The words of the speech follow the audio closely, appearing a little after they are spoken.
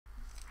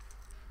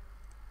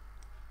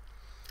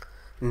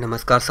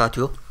नमस्कार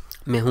साथियों,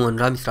 मैं हूं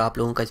अनुराग मिश्रा। आप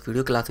लोगों का इस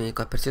वीडियो क्लास में एक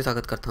बार फिर से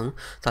स्वागत करता हूं।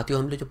 साथियों,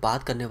 हम लोग जो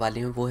बात करने वाले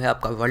हैं वो है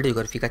आपका वर्ल्ड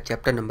ज्योग्राफी का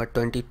चैप्टर नंबर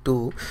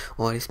 22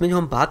 और इसमें जो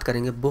हम बात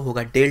करेंगे वो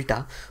होगा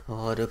डेल्टा।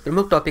 और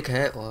प्रमुख टॉपिक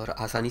है और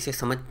आसानी से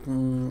समझ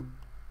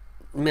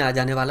में आ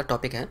जाने वाला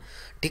टॉपिक है।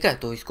 ठीक है,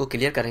 तो इसको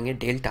क्लियर करेंगे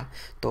डेल्टा।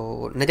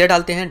 तो नज़र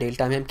डालते हैं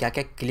डेल्टा में हम क्या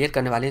क्या क्लियर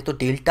करने वाले हैं। तो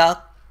डेल्टा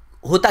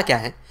होता क्या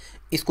है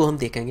इसको हम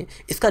देखेंगे,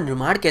 इसका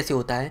निर्माण कैसे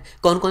होता है,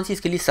 कौन कौन सी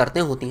इसके लिए शर्तें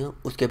होती हैं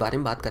उसके बारे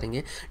में बात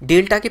करेंगे।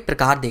 डेल्टा के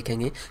प्रकार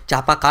देखेंगे,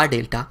 चापाकार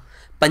डेल्टा,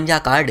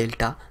 पंजाकार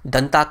डेल्टा,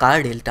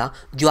 दंताकार डेल्टा,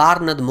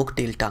 ज्वार नदमुख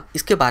डेल्टा,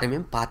 इसके बारे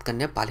में बात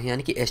करने वाले हैं।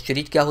 यानी कि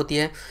एस्चुरीज क्या होती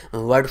है,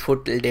 वर्ड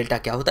फुट डेल्टा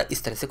क्या होता है,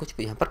 इस तरह से कुछ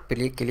यहाँ पर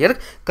क्लियर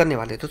करने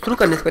वाले हैं। तो शुरू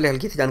करने से पहले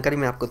हल्की सी जानकारी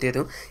मैं आपको दे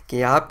दूँ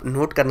कि आप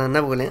नोट करना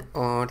ना भूलें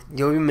और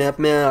जो भी मैप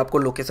में आपको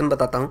लोकेशन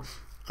बताता हूँ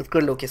उसको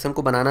लोकेशन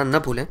को बनाना ना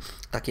भूलें,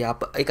 ताकि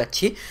आप एक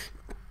अच्छी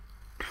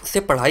से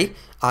पढ़ाई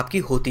आपकी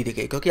होती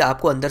दिखे, क्योंकि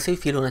आपको अंदर से भी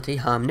फील होना चाहिए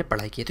हाँ हमने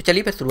पढ़ाई की है। तो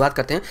चलिए फिर शुरुआत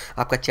करते हैं।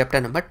 आपका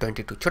चैप्टर नंबर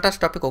 22 छोटा सा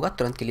टॉपिक होगा,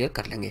 तुरंत क्लियर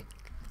कर लेंगे।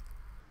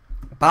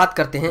 बात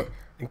करते हैं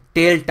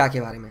डेल्टा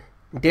के बारे में।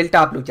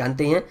 डेल्टा आप लोग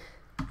जानते हैं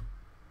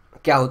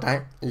क्या होता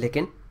है,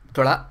 लेकिन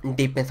थोड़ा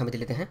डीप में समझ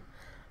लेते हैं।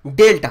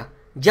 डेल्टा,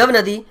 जब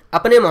नदी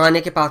अपने मुहाने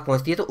के पास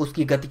पहुंचती है तो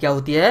उसकी गति क्या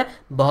होती है,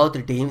 बहुत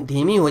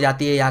धीमी हो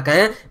जाती है, या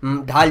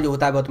कहें ढाल जो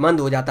होता है बहुत मंद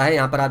हो जाता है।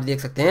 यहाँ पर आप देख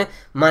सकते हैं,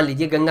 मान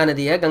लीजिए गंगा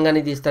नदी है, गंगा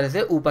नदी इस तरह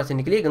से ऊपर से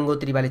निकली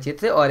गंगोत्री वाले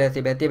क्षेत्र से और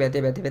ऐसे बहते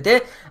बहते बहते बहते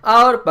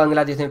और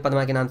बांग्लादेश में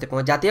पद्मा के नाम से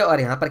पहुंच जाती है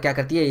और यहाँ पर क्या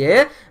करती है,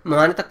 ये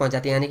मुहाने तक पहुंच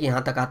जाती है, यानी कि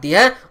यहाँ तक आती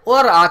है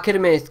और आखिर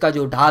में इसका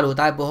जो ढाल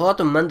होता है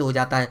बहुत मंद हो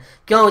जाता है।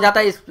 क्यों हो जाता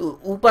है, इस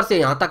ऊपर से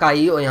यहाँ तक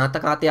आई और यहाँ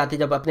तक आते आते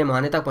जब अपने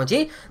मुहाने तक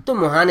पहुंची तो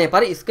मुहाने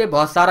पर इसके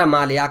बहुत सारा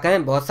माल या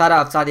कहें बहुत सारा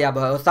अवसाद या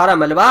बहुत सारा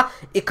मलबा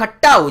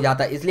इकट्ठा हो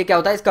जाता है। इसलिए क्या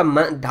होता है, इसका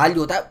ढाल जो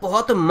होता है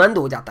बहुत मंद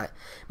हो जाता है।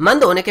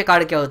 मंद होने के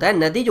कारण क्या होता है,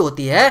 नदी जो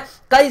होती है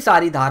कई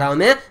सारी धाराओं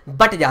में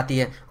बट जाती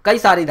है। कई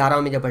सारी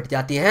धाराओं में जब बट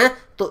जाती है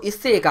तो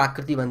इससे एक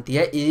आकृति बनती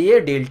है, ये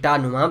डेल्टा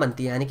नुमा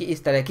बनती है, यानी कि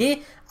इस तरह की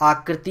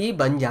आकृति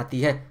बन जाती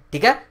है।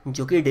 ठीक है,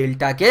 जो कि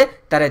डेल्टा के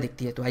तरह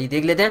दिखती है। तो आइए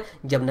देख लेते हैं।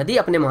 जब नदी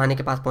अपने मुहाने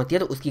के पास पहुंचती है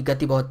तो उसकी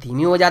गति बहुत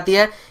धीमी हो जाती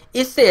है।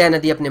 इससे यह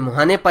नदी अपने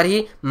मुहाने पर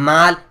ही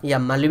माल या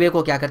मलबे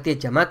को क्या करती है,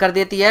 जमा कर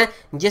देती है,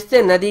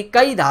 जिससे नदी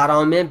कई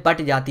धाराओं में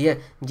बट जाती है,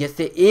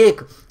 जिससे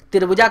एक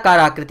त्रिभुजाकार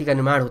आकृति का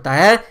निर्माण होता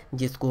है,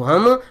 जिसको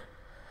हम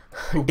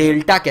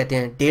डेल्टा कहते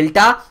हैं।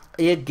 डेल्टा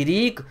एक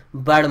ग्रीक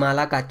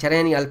वर्णमाला का अक्षर है,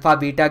 यानी अल्फा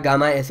बीटा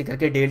गामा ऐसे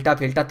करके डेल्टा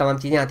फेल्टा तमाम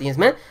चीजें आती हैं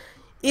इसमें।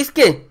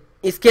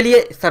 इसके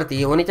लिए शर्त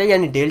ये होनी चाहिए,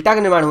 यानी डेल्टा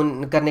का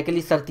निर्माण करने के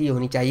लिए शर्त ये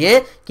होनी चाहिए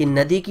कि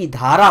नदी की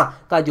धारा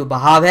का जो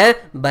बहाव है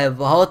वह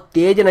बहुत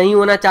तेज नहीं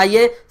होना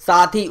चाहिए,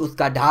 साथ ही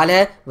उसका ढाल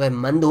है वह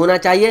मंद होना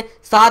चाहिए,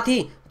 साथ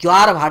ही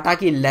ज्वार भाटा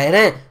की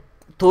लहरें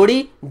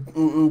थोड़ी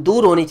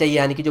दूर होनी चाहिए,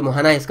 यानी कि जो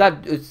मुहाना है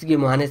इसके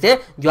मुहाने से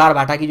ज्वार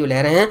भाटा की जो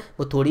लहरें हैं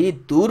वो थोड़ी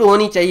दूर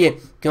होनी चाहिए।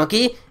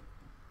 क्योंकि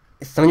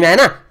समझ में आया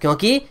ना,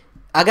 क्योंकि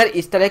अगर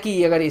इस तरह की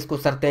इसको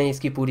शर्तें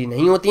इसकी पूरी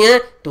नहीं होती हैं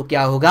तो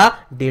क्या होगा,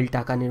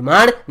 डेल्टा का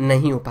निर्माण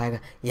नहीं हो पाएगा।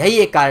 यही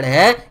एक कारण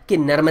है कि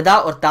नर्मदा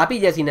और तापी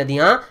जैसी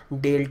नदियां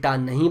डेल्टा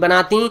नहीं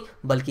बनाती,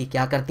 बल्कि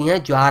क्या करती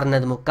हैं, ज्वार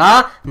नदमुख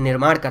का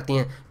निर्माण करती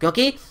हैं,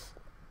 क्योंकि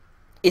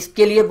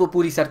इसके लिए वो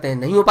पूरी शर्तें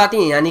नहीं हो पाती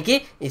हैं। यानी कि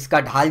इसका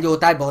ढाल जो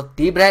होता है बहुत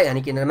तीव्र है,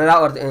 यानी कि नर्मदा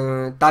और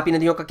तापी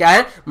नदियों का क्या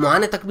है,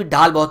 मुहाने तक भी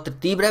ढाल बहुत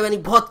तीव्र है, यानी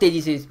बहुत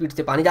तेजी से स्पीड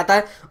से पानी जाता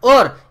है।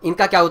 और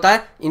इनका क्या होता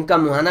है, इनका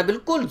मुहाना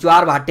बिल्कुल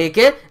ज्वार भाटे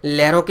के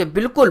लहरों के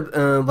बिल्कुल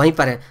वहीं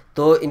पर है।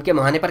 तो इनके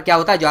मुहाने पर क्या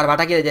होता है, ज्वार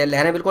भाटा की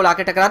लहरें बिल्कुल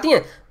आके टकराती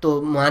हैं,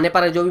 तो मुहाने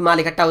पर जो भी माल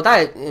इकट्ठा होता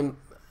है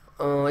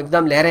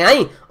एकदम लहरें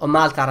आई और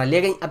माल सारा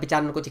ले गई। अब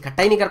बेचारे ने कुछ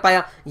इकट्ठा ही नहीं कर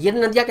पाया। ये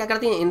नदियाँ क्या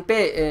करती हैं, इन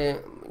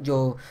पे जो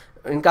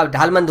इनका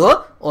ढाल मंद हो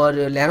और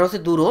लहरों से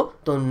दूर हो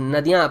तो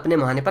नदियां अपने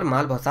मुहाने पर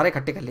माल बहुत सारे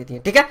इकट्ठे कर लेती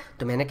हैं। ठीक है,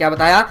 तो मैंने क्या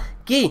बताया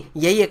कि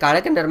यही एक कारण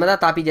है कि नर्मदा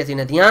तापी जैसी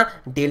नदियां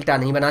डेल्टा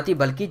नहीं बनाती,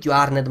 बल्कि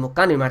ज्वार नदमुख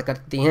का निर्माण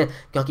करती हैं,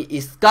 क्योंकि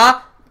इसका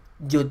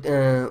जो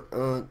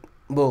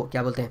वो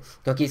क्या बोलते हैं,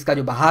 क्योंकि इसका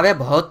जो बहाव है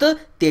बहुत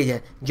तेज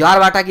है। ज्वार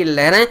भाटा की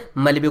लहरें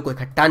मलबे को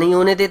इकट्ठा नहीं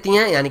होने देती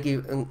हैं, यानी कि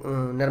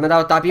नर्मदा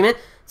और तापी में।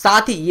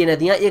 साथ ही ये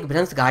नदियां एक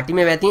भ्रंश घाटी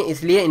में बहती हैं,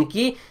 इसलिए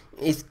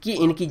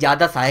इनकी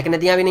ज़्यादा सहायक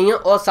नदियां भी नहीं हैं,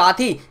 और साथ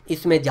ही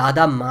इसमें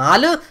ज़्यादा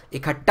माल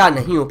इकट्ठा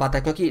नहीं हो पाता,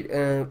 क्योंकि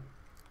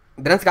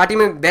भ्रंश घाटी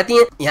में बहती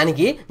हैं। यानी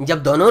कि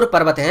जब दोनों ओर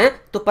पर्वत हैं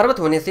तो पर्वत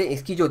होने से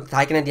इसकी जो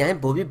सहायक नदियां हैं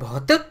वो भी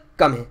बहुत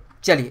कम है।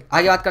 चलिए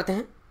आगे बात करते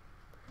हैं।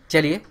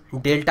 चलिए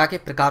डेल्टा के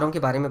प्रकारों के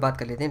बारे में बात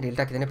कर लेते हैं।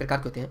 डेल्टा कितने प्रकार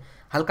के होते हैं,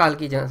 हल्का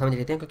हल्की समझ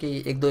लेते हैं,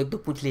 क्योंकि एक दो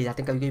पूछ लिए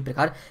जाते हैं कभी कभी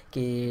प्रकार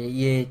कि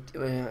ये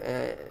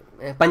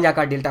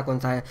पंजाकार डेल्टा कौन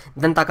सा है,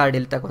 दंताकार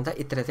डेल्टा कौन सा,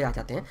 इस तरह से आ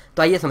जाते हैं।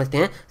 तो आइए समझते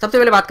हैं। सबसे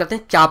पहले बात करते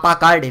हैं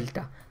चापाकार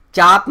डेल्टा।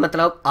 चाप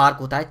मतलब आर्क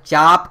होता है,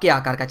 चाप के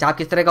आकार का। चाप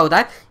किस तरह का होता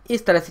है,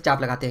 इस तरह से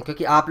चाप लगाते हैं,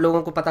 क्योंकि आप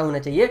लोगों को पता होना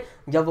चाहिए,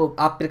 जब वो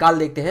आप प्रकाल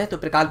देखते हैं तो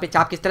प्रकाल पे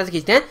चाप किस तरह से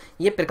खींचते हैं,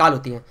 ये प्रकाल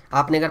होती है।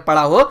 आपने अगर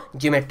पढ़ा हो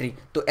ज्योमेट्री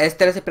तो इस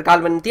तरह से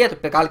प्रकाल बनती है, तो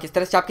प्रकाल किस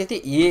तरह से चाप खींचती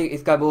है, ये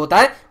इसका वो होता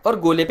है, और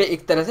गोले पे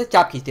एक तरह से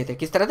चाप खींचते थे।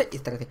 किस तरह से,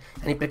 इस तरह से,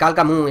 यानी प्रकाल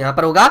का मुंह यहाँ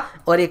पर होगा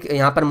और एक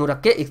यहाँ पर मुंह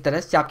रख के इस तरह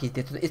से चाप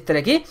खींचते थे, तो इस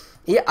तरह की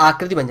ये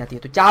आकृति बन जाती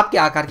है। तो चाप के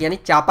आकार की यानी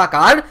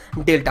चापाकार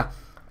डेल्टा।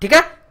 ठीक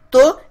है,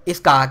 तो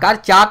इसका आकार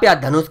चाप या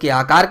धनुष के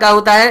आकार का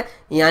होता है,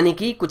 यानी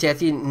कि कुछ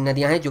ऐसी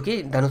नदियां हैं जो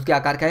कि धनुष के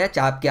आकार का या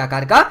चाप के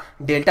आकार का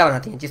डेल्टा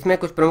बनाती हैं, जिसमें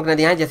कुछ प्रमुख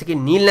नदियां हैं जैसे कि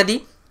नील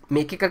नदी,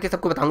 मैं एक एक करके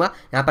सबको बताऊंगा,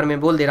 यहाँ पर मैं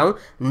बोल दे रहा हूँ।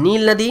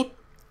 नील नदी,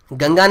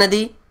 गंगा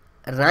नदी,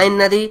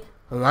 राइन नदी,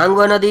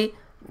 वांगो नदी,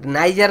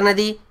 नाइजर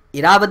नदी,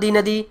 इरावदी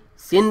नदी,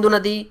 सिंधु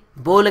नदी,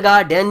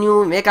 बोलगा,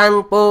 डेन्यू,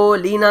 मेकांग, पो,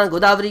 लीना,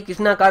 गोदावरी,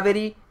 कृष्णा,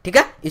 कावेरी, ठीक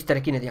है, इस तरह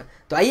की नदियां।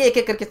 तो आइए एक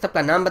एक करके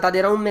सबका नाम बता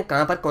दे रहा हूं मैं,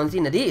 कहां पर कौन सी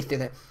नदी स्थित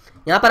है।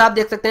 यहां पर आप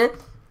देख सकते हैं,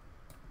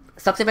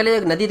 सबसे पहले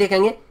एक नदी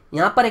देखेंगे,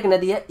 यहां पर एक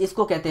नदी है,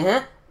 इसको कहते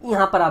हैं,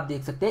 यहां पर आप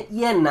देख सकते हैं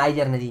ये है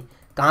नाइजर नदी।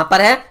 कहां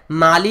पर है?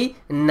 माली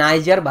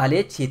नाइजर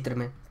वाले क्षेत्र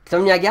में।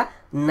 समझ आ गया?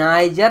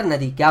 नाइजर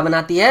नदी क्या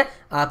बनाती है?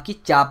 आपकी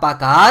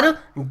चापाकार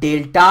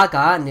डेल्टा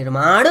का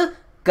निर्माण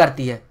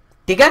करती है,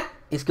 ठीक है।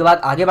 इसके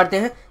बाद आगे बढ़ते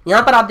हैं,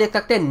 यहां पर आप देख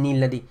सकते हैं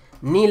नील नदी।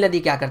 नील नदी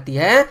क्या करती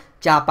है?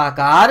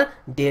 चापाकार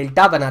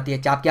डेल्टा बनाती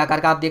है, चाप के आकार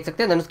का आप देख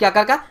सकते हैं, धनुष के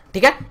आकार का,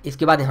 ठीक है।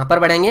 इसके बाद यहां पर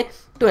बढ़ेंगे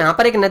तो यहां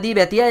पर एक नदी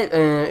बहती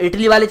है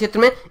इटली वाले क्षेत्र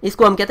में,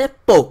 इसको हम कहते हैं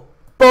पो।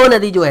 पो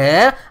नदी जो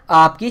है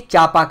आपकी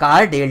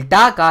चापाकार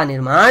डेल्टा का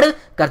निर्माण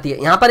करती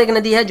है। यहां पर एक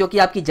नदी है जो कि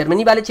आपकी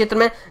जर्मनी वाले क्षेत्र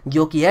में,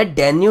 जो कि है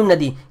डैन्यूब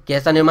नदी।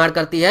 कैसा निर्माण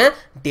करती है?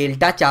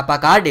 डेल्टा,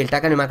 चापाकार डेल्टा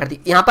का निर्माण करती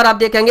है। यहां पर आप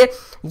देखेंगे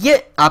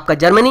ये आपका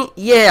जर्मनी,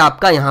 ये है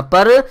आपका यहाँ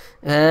पर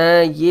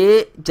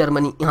ये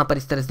जर्मनी, यहाँ पर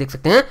इस तरह से देख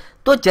सकते हैं।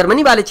 तो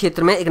जर्मनी वाले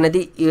क्षेत्र में एक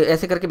नदी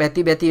ऐसे करके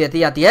बहती बहती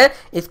बहती आती है,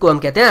 इसको हम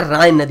कहते हैं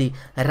राइन नदी।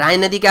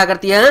 राइन नदी क्या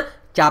करती है?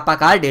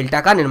 चापाकार डेल्टा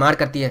का निर्माण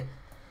करती है।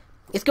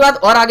 इसके बाद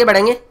और आगे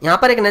बढ़ेंगे, यहाँ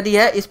पर एक नदी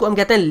है, इसको हम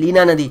कहते हैं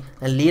लीना नदी।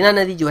 लीना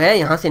नदी जो है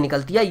यहाँ से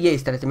निकलती है, ये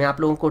इस तरह से, मैं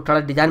आप लोगों को थोड़ा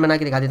डिजाइन बना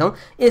के दिखा देता हूँ।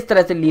 इस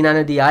तरह से लीना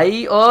नदी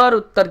आई और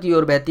उत्तर की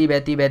ओर बहती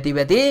बहती बहती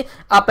बहती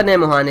अपने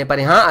मुहाने पर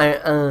यहाँ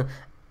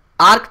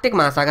आर्कटिक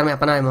महासागर में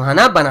अपना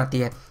मुहाना बनाती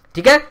है,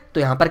 ठीक है। तो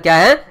यहाँ पर क्या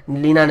है?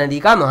 लीना नदी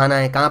का मुहाना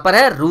है, कहाँ पर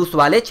है? रूस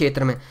वाले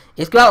क्षेत्र में।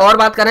 इसके बाद और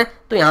बात करें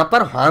तो यहाँ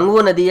पर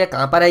हांगवो नदी है,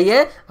 कहाँ पर है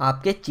ये?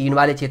 आपके चीन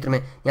वाले क्षेत्र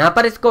में। यहाँ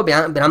पर इसको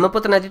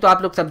ब्रह्मपुत्र नदी तो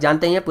आप लोग सब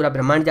जानते हैं, पूरा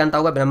ब्रह्मांड जानता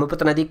होगा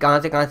ब्रह्मपुत्र नदी कहाँ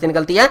से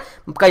निकलती है,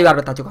 कई बार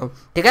बता चुका हूँ,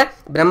 ठीक है।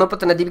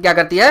 ब्रह्मपुत्र नदी क्या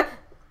करती है?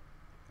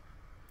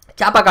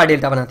 चापाकार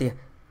डेल्टा बनाती है।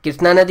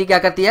 कृष्णा नदी क्या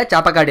करती है?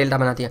 चापाकार डेल्टा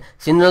बनाती है।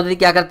 सिंधु नदी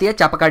क्या करती है?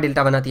 चापाकार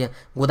डेल्टा बनाती है।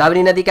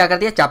 गोदावरी नदी क्या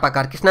करती है?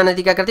 चापाकार। कृष्णा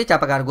नदी क्या करती है?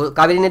 चापाकार।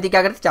 कावेरी नदी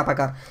क्या करती है?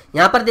 चापाकार।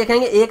 यहाँ पर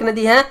देखेंगे एक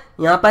नदी है,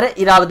 यहाँ पर है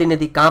इरावदी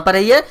नदी। कहाँ पर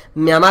है ये?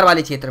 म्यांमार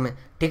वाले क्षेत्र में,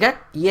 ठीक है।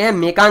 ये है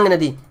मेकांग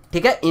नदी,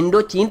 ठीक है,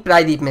 इंडो चीन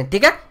प्रायद्वीप में,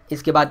 ठीक है।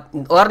 इसके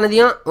बाद और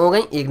नदियां हो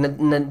गई, एक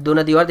दो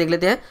नदी और देख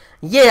लेते हैं।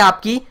 ये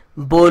आपकी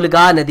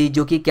बोलगा नदी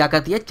जो कि क्या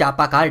करती है?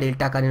 चापाकार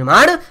डेल्टा का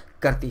निर्माण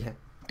करती है।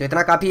 तो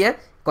इतना काफी है,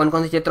 कौन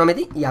कौन से क्षेत्रों में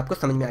थी ये आपको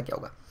समझ में आ गया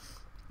होगा।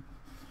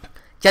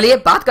 चलिए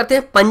बात करते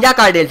हैं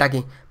पंजाकार डेल्टा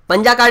की।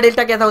 पंजाकार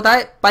डेल्टा कैसा होता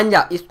है?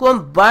 पंजा, इसको हम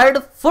बर्ड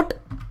फुट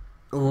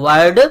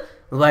वर्ड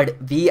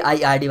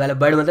VIRD वाला,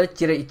 बर्ड मतलब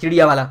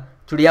चिड़िया वाला,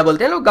 चिड़िया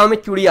बोलते हैं लोग गांव में,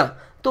 चिड़िया,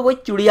 तो वही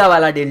चिड़िया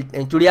वाला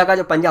डेल्टा, चिड़िया का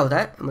जो पंजा होता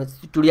है,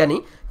 चिड़िया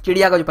नहीं,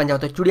 चिड़िया का जो पंजा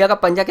होता है। चिड़िया का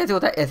पंजा कैसे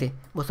होता है? ऐसे,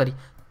 वो सॉरी,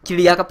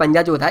 चिड़िया का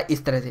पंजा जो होता है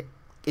इस तरह से,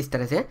 इस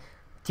तरह से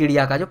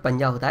चिड़िया का जो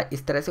पंजा होता है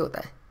इस तरह से होता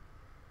है,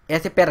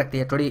 ऐसे पैर रखती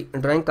है। थोड़ी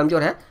ड्राइंग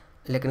कमजोर है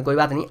लेकिन कोई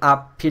बात नहीं,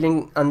 आप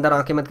फीलिंग अंदर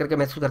आंखें मत करके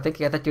महसूस करते हैं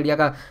कि कैसा चिड़िया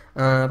का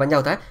पंजा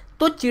होता है।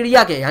 तो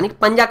चिड़िया के यानी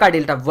पंजा का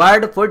डेल्टा,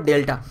 वर्ड फुट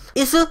डेल्टा,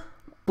 इस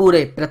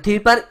पूरे पृथ्वी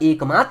पर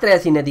एकमात्र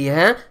ऐसी नदी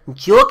है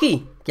जो कि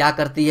क्या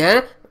करती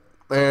है?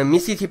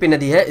 मिसिसिपी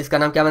नदी है, इसका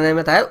नाम क्या मैंने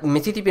बताया?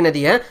 मिसिसिपी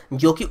नदी है,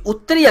 जो कि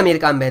उत्तरी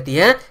अमेरिका में बहती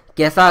है।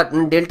 कैसा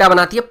डेल्टा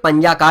बनाती है?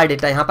 पंजाकार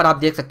डेल्टा। यहाँ पर आप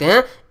देख सकते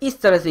हैं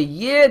इस तरह से,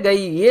 ये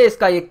गई, ये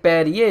इसका एक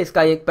पैर, ये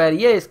इसका एक पैर,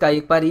 ये इसका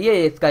एक पैर,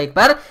 ये इसका एक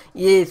पैर,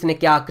 ये इसने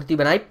क्या आकृति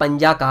बनाई?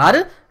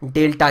 पंजाकार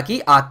डेल्टा की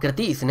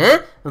आकृति इसने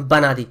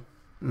बना दी।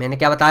 मैंने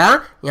क्या बताया?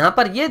 यहाँ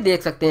पर ये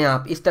देख सकते हैं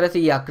आप, इस तरह से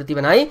ये आकृति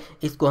बनाई,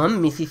 इसको हम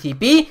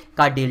मिसिसिपी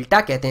का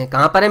डेल्टा कहते हैं।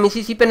 कहाँ पर है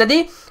मिसिसिपी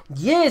नदी?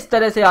 ये इस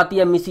तरह से आती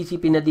है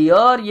मिसिसिपी नदी,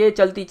 और ये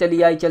चलती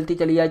चली आई, चलती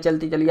चली आई,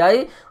 चलती चली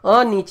आई,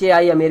 और नीचे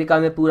आई अमेरिका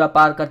में पूरा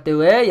पार करते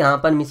हुए। यहाँ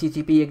पर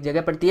मिसिसिपी एक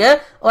जगह पड़ती है,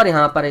 और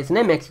यहाँ पर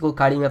इसने मैक्सिको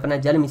खाड़ी में अपना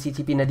जल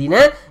मिसिसिपी नदी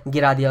ने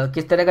गिरा दिया।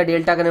 किस तरह का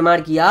डेल्टा का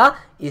निर्माण किया?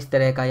 इस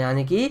तरह का,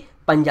 यानी कि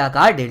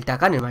पंजाकार डेल्टा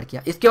का निर्माण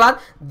किया। इसके बाद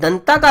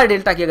दंताकार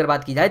डेल्टा की अगर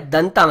बात की जाए,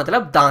 दंता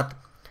मतलब दांत,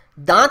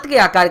 दांत के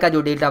आकार का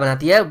जो डेल्टा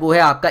बनाती है वो है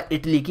आपका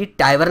इटली की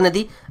टाइबर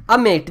नदी। अब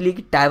मैं इटली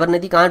की टाइबर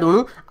नदी कहाँ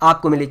ढूंढूं?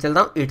 आपको मैं ले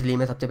चलता हूँ इटली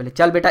में। सबसे पहले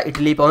चल बेटा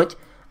इटली पहुंच।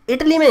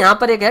 इटली में यहाँ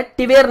पर एक है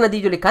टिबेर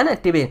नदी, जो लिखा है ना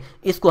टिबेर,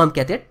 इसको हम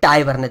कहते हैं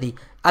टाइबर नदी।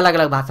 अलग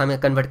अलग भाषा में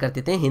कन्वर्ट कर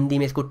देते हैं, हिंदी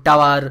में इसको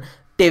टावर,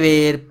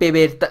 टिबेर,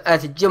 पेबेर,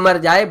 ऐसे जो मर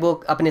जाए वो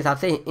अपने हिसाब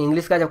से।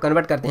 इंग्लिश का जब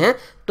कन्वर्ट करते हैं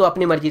तो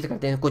अपनी मर्जी से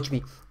करते हैं कुछ भी,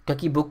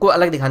 क्योंकि बुक को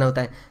अलग दिखाना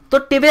होता है। तो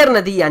टिबेर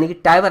नदी यानी कि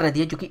टाइबर नदी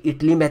है, जो कि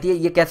इटली में बहती है।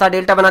 ये कैसा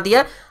डेल्टा बनाती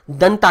है?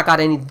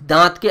 दंताकार, यानी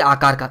दांत के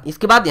आकार का।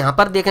 इसके बाद यहाँ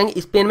पर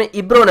देखेंगे स्पेन में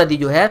इब्रो नदी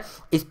जो है,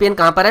 स्पेन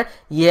कहाँ पर है?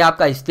 ये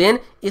आपका स्पेन।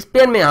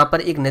 स्पेन में यहाँ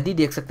पर एक नदी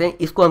देख सकते हैं,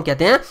 इसको हम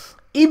कहते हैं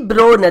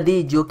इब्रो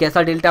नदी, जो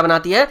कैसा डेल्टा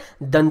बनाती है?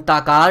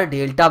 दंताकार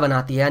डेल्टा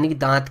बनाती है, यानी कि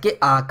दांत के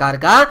आकार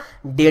का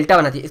डेल्टा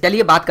बनाती है।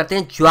 चलिए बात करते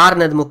हैं ज्वार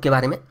नदमुख के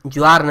बारे में।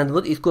 ज्वार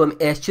नदमुख, इसको हम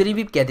एस्चुरी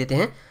भी कह देते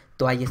हैं।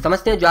 तो आइए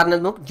समझते हैं ज्वार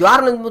नदमुख।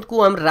 ज्वार नदमुख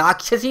को हम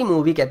राक्षसी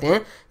मुंह भी कहते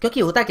हैं, क्योंकि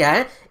होता क्या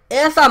है,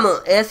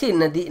 ऐसी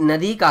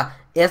नदी का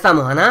ऐसा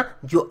मुहाना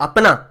जो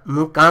अपना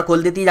मुंह कहाँ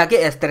खोल देती जाके,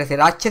 इस तरह से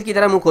राक्षस की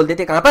तरह मुंह खोल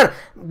देते, कहाँ पर,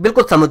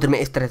 बिल्कुल समुद्र में,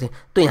 इस तरह से।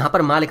 तो यहाँ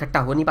पर माल इकट्ठा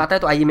हो नहीं पाता है।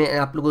 तो आइए मैं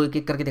आप लोगों को एक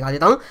एक करके दिखा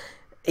देता हूँ।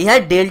 यह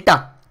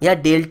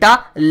डेल्टा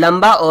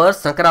लंबा और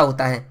संकरा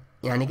होता है,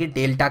 यानी कि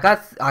डेल्टा का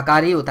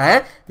आकार ही होता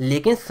है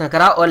लेकिन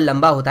संकरा और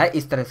लंबा होता है,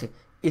 इस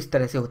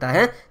तरह से होता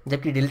है।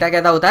 जबकि डेल्टा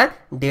कैसा होता है,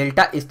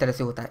 डेल्टा इस तरह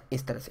से होता है,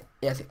 इस तरह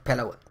से ऐसे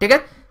फैला हुआ, ठीक है।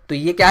 तो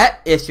ये क्या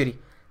है, एस्चुरी।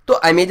 तो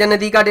अमेजन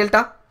नदी का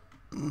डेल्टा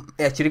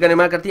एस्चुरी का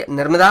निर्माण करती है,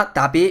 नर्मदा,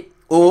 तापी,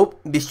 ओब,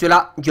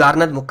 विश्वला,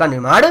 ज्वारनद मुख का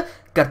निर्माण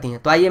करती हैं।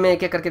 तो आइए मैं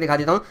एक एक करके दिखा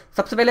देता हूँ।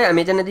 सबसे पहले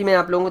अमेजन नदी मैं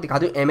आप लोगों को दिखा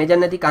दूँ।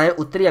 अमेजन नदी कहाँ है,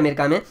 उत्तरी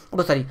अमेरिका में,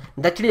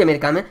 दक्षिणी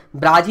अमेरिका में,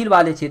 ब्राजील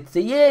वाले क्षेत्र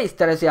से ये इस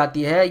तरह से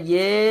आती है,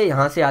 ये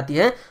यहाँ से आती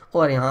है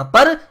और यहाँ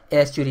पर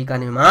एस्चुरी का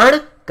निर्माण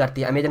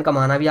करती है। अमेजन का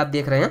मुहाना भी आप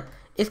देख रहे हैं।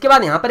 इसके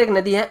बाद यहाँ पर एक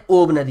नदी है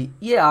ओब नदी,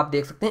 ये आप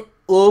देख सकते हैं,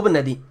 ओब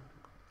नदी,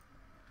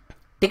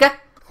 ठीक है।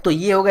 तो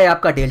ये हो गया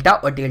आपका डेल्टा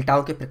और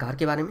डेल्टाओं के प्रकार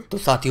के बारे में। तो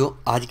साथियों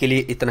आज के लिए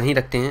इतना ही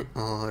रखते हैं,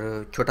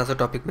 और छोटा सा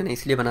टॉपिक मैंने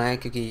इसलिए बनाया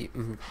क्योंकि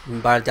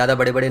ज़्यादा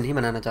बड़े बड़े नहीं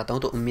बनाना चाहता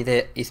हूँ। तो उम्मीद है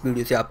इस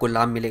वीडियो से आपको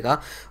लाभ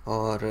मिलेगा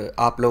और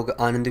आप लोग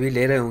आनंद भी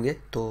ले रहे होंगे।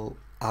 तो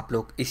आप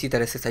लोग इसी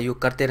तरह से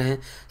सहयोग करते रहें।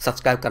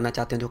 सब्सक्राइब करना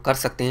चाहते हैं तो कर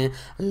सकते हैं,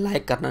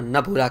 लाइक करना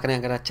ना भूला करें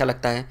अगर अच्छा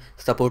लगता है,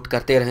 सपोर्ट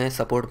करते रहें,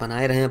 सपोर्ट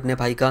बनाए रहें अपने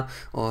भाई का।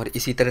 और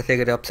इसी तरह से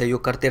अगर आप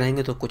सहयोग करते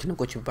रहेंगे तो कुछ ना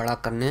कुछ बड़ा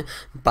करने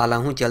वाला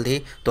हूँ जल्द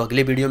ही। तो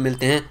अगले वीडियो में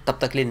मिलते हैं, तब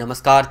तक के लिए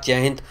नमस्कार, जय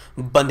हिंद,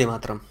 वंदे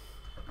मातरम।